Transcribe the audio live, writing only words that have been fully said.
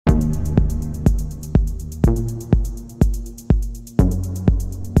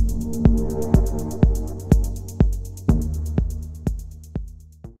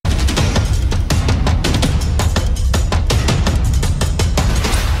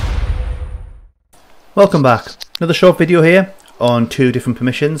Welcome back. Another short video here on two different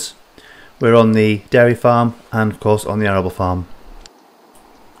permissions. We're on the dairy farm and of course on the arable farm.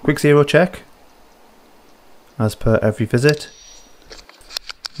 Quick zero check as per every visit.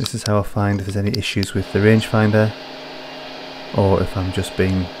 This is how I find if there's any issues with the rangefinder or if I'm just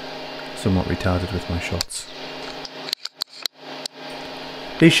being somewhat retarded with my shots.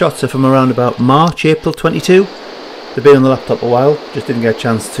 These shots are from around about March, April 22. They've been on the laptop a while, just didn't get a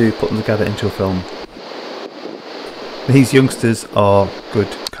chance to put them together into a film. These youngsters are good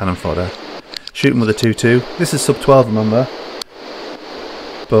cannon fodder. Shoot them with a 2.2. This is sub 12, remember,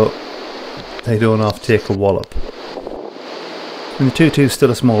 but they don't half take a wallop. And the 2.2 is still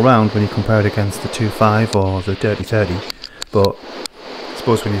a small round when you compare it against the 2.5 or the Dirty 30, but I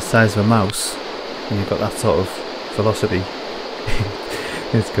suppose when you're the size of a mouse and you've got that sort of velocity,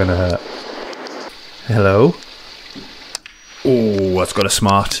 it's gonna hurt. Hello? Oh, that's got a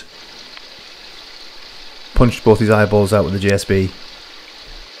smart. Punched both his eyeballs out with the GSB.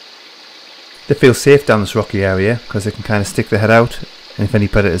 They feel safe down this rocky area because they can kind of stick their head out, and if any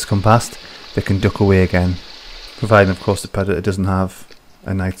predators come past they can duck away again, providing of course the predator doesn't have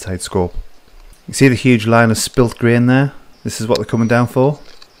a night side scope. You see the huge line of spilt grain there? This is what they're coming down for.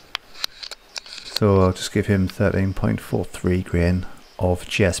 So I'll just give him 13.43 grain of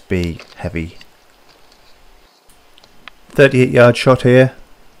GSB heavy. 38 yard shot here.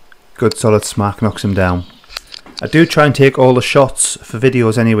 Good solid smack, knocks him down. I do try and take all the shots for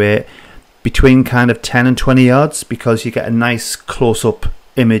videos anyway between kind of 10 and 20 yards because you get a nice close-up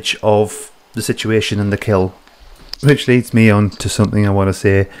image of the situation and the kill. Which leads me on to something I want to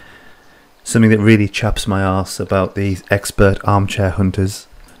say, something that really chaps my arse about these expert armchair hunters.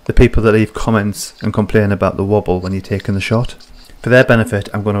 The people that leave comments and complain about the wobble when you're taking the shot. For their benefit,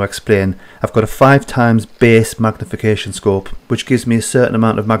 I'm going to explain. I've got a 5x base magnification scope, which gives me a certain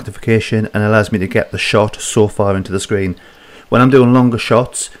amount of magnification and allows me to get the shot so far into the screen. When I'm doing longer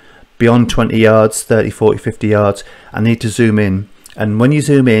shots, beyond 20 yards, 30, 40, 50 yards, I need to zoom in. And when you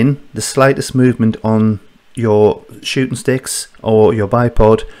zoom in, the slightest movement on your shooting sticks or your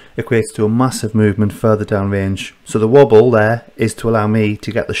bipod equates to a massive movement further down range. So the wobble there is to allow me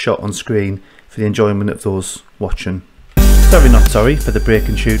to get the shot on screen for the enjoyment of those watching. Sorry not sorry for the break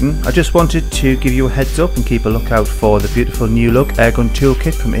in shooting. I just wanted to give you a heads up and keep a lookout for the beautiful new look airgun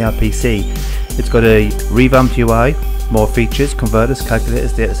toolkit from ARPC. It's got a revamped UI, more features, converters,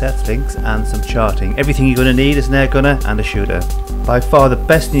 calculators, datasets, links and some charting. Everything you're going to need is an airgunner and a shooter. By far the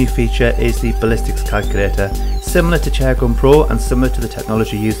best new feature is the ballistics calculator. Similar to Chairgun Pro and similar to the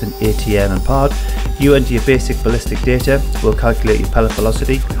technology used in ATN and PARD, you enter your basic ballistic data, will calculate your pellet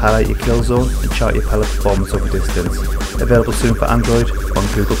velocity, highlight your kill zone and chart your pellet performance over distance. Available soon for Android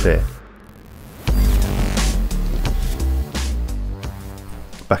on Google Play.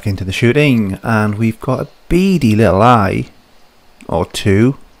 Back into the shooting, and we've got a beady little eye or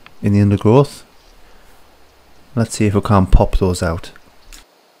two in the undergrowth. Let's see if we can pop those out.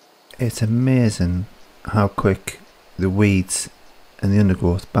 It's amazing how quick the weeds and the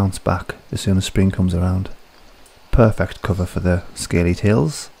undergrowth bounce back as soon as spring comes around. Perfect cover for the scaly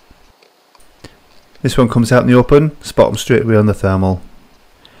tails. This one comes out in the open, spot them straight away on the thermal.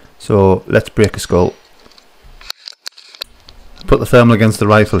 So let's break a skull. Put the thermal against the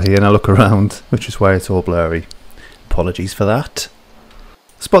rifle here and I look around, which is why it's all blurry. Apologies for that.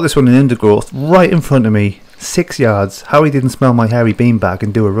 Spot this one in undergrowth right in front of me, 6 yards. How he didn't smell my hairy beanbag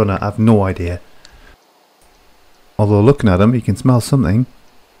and do a runner, I've no idea. Although looking at him, you can smell something.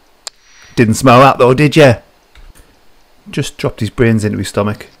 Didn't smell that though, did you? Just dropped his brains into his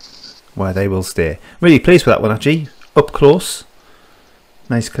stomach, where they will stay. Really pleased with that one actually. Up close.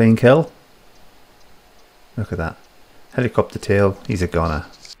 Nice clean kill. Look at that. Helicopter tail, he's a goner.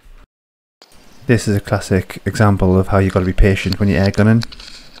 This is a classic example of how you've got to be patient when you're airgunning.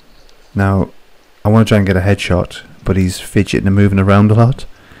 Now, I want to try and get a headshot, but he's fidgeting and moving around a lot.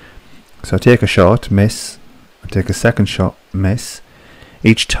 So I take a shot, miss. I take a second shot, miss.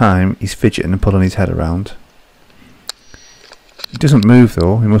 Each time he's fidgeting and pulling his head around. He doesn't move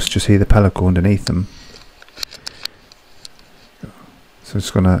though, he must just see the pellet go underneath him. So I'm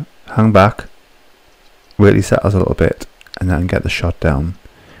just going to hang back, wait till he settles a little bit, and then get the shot down.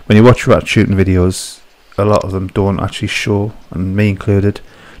 When you watch rat shooting videos, a lot of them don't actually show, and me included,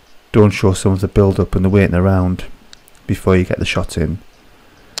 don't show some of the build up and the waiting around before you get the shots in,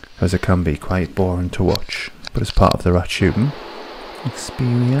 because it can be quite boring to watch, but it's part of the rat shooting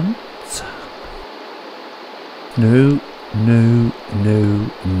experience. No, no,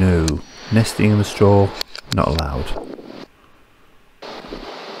 no, no. Nesting in the straw, not allowed.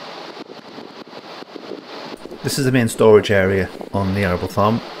 This is the main storage area on the arable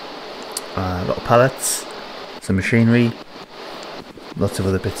farm. a lot of pallets, some machinery, lots of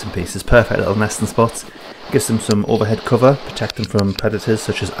other bits and pieces. Perfect little nesting spots. Gives them some overhead cover, protect them from predators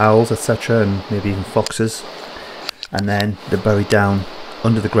such as owls, etc., and maybe even foxes. And then they're buried down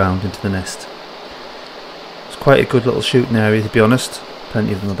under the ground into the nest. It's quite a good little shooting area, to be honest.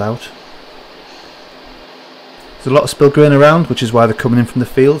 Plenty of them about. There's a lot of spill grain around, which is why they're coming in from the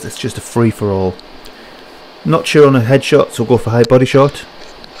fields. It's just a free-for-all. Not sure on a headshot, so we'll go for high body shot.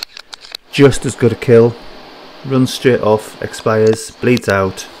 Just as good a kill. Runs straight off, expires, bleeds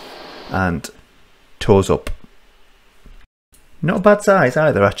out, and toes up. Not a bad size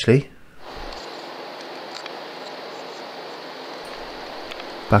either, actually.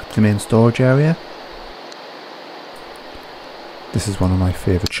 Back to the main storage area. This is one of my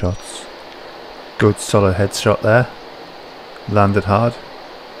favourite shots. Good solid headshot there. Landed hard.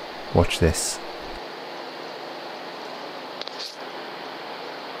 Watch this.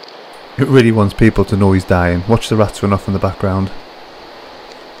 It really wants people to know he's dying. Watch the rats run off in the background.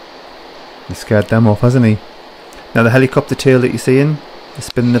 He scared them off, hasn't he? Now the helicopter tail that you're seeing, the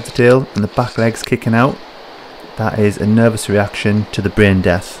spinning of the tail and the back legs kicking out, that is a nervous reaction to the brain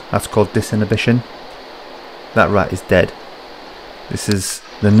death. That's called disinhibition. That rat is dead. This is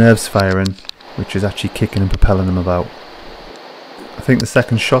the nerves firing, which is actually kicking and propelling them about. I think the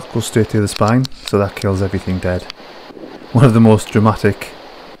second shot goes straight through the spine, so that kills everything dead. One of the most dramatic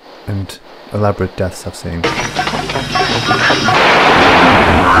and elaborate deaths I've seen.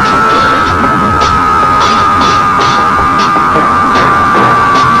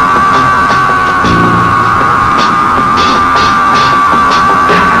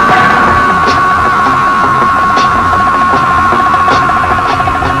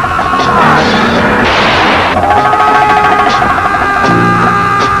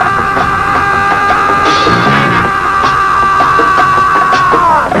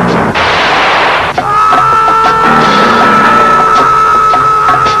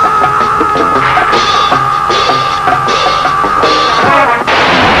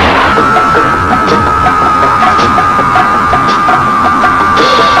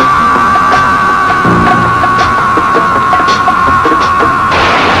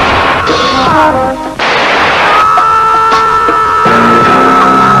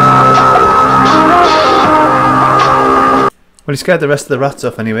 Well, he scared the rest of the rats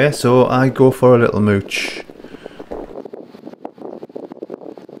off anyway, so I go for a little mooch.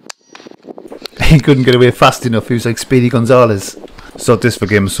 He couldn't get away fast enough, he was like Speedy Gonzales. Sod this for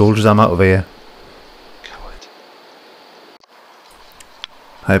Game of Soldiers, I'm out of here. Coward.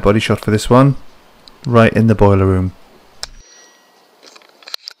 High body shot for this one. Right in the boiler room.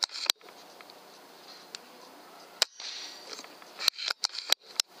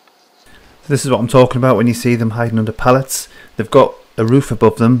 This is what I'm talking about when you see them hiding under pallets. They've got a roof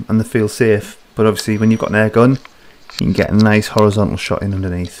above them and they feel safe, but obviously when you've got an air gun you can get a nice horizontal shot in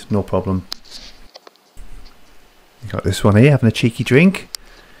underneath, no problem. You got this one here having a cheeky drink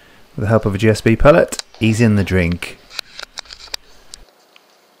with the help of a GSB pellet. He's in the drink.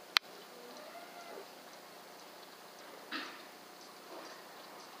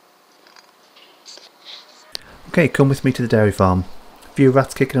 Okay, come with me to the dairy farm. A few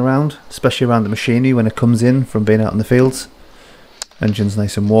rats kicking around, especially around the machinery when it comes in from being out in the fields. Engine's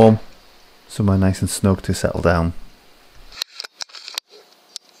nice and warm, somewhere nice and snug to settle down.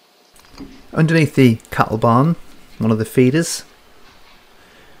 Underneath the cattle barn, one of the feeders.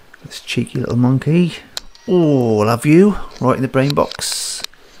 This cheeky little monkey. Oh, love you, right in the brain box.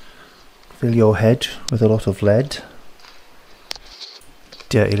 Fill your head with a lot of lead.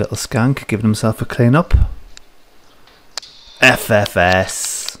 Dirty little skank giving himself a clean up.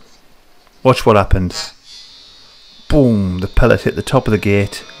 FFS. Watch what happened. Boom, the pellet hit the top of the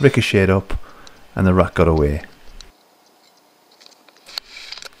gate, ricocheted up, and the rat got away.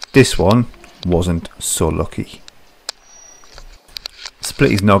 This one wasn't so lucky.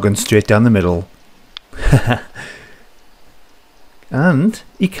 Split his noggin straight down the middle. And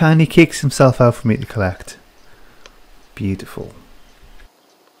he kindly kicks himself out for me to collect. Beautiful.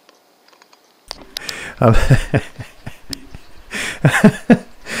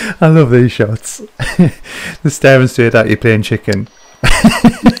 I love these shots. They're staring straight at you playing chicken.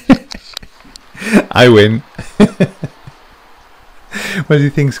 I win. What do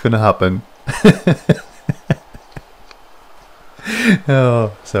you think's going to happen?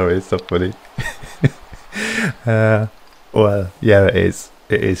 Oh, sorry, it's not funny. Well, yeah, it is.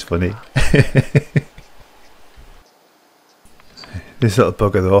 It is funny. This little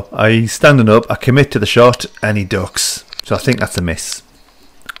bugger though, he's standing up, I commit to the shot, and he ducks. So I think that's a miss.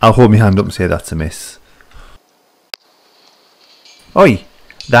 I'll hold my hand up and say that's a miss. Oi,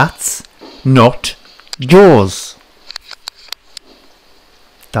 that's not yours.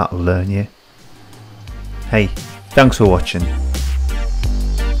 That'll learn you. Hey, thanks for watching.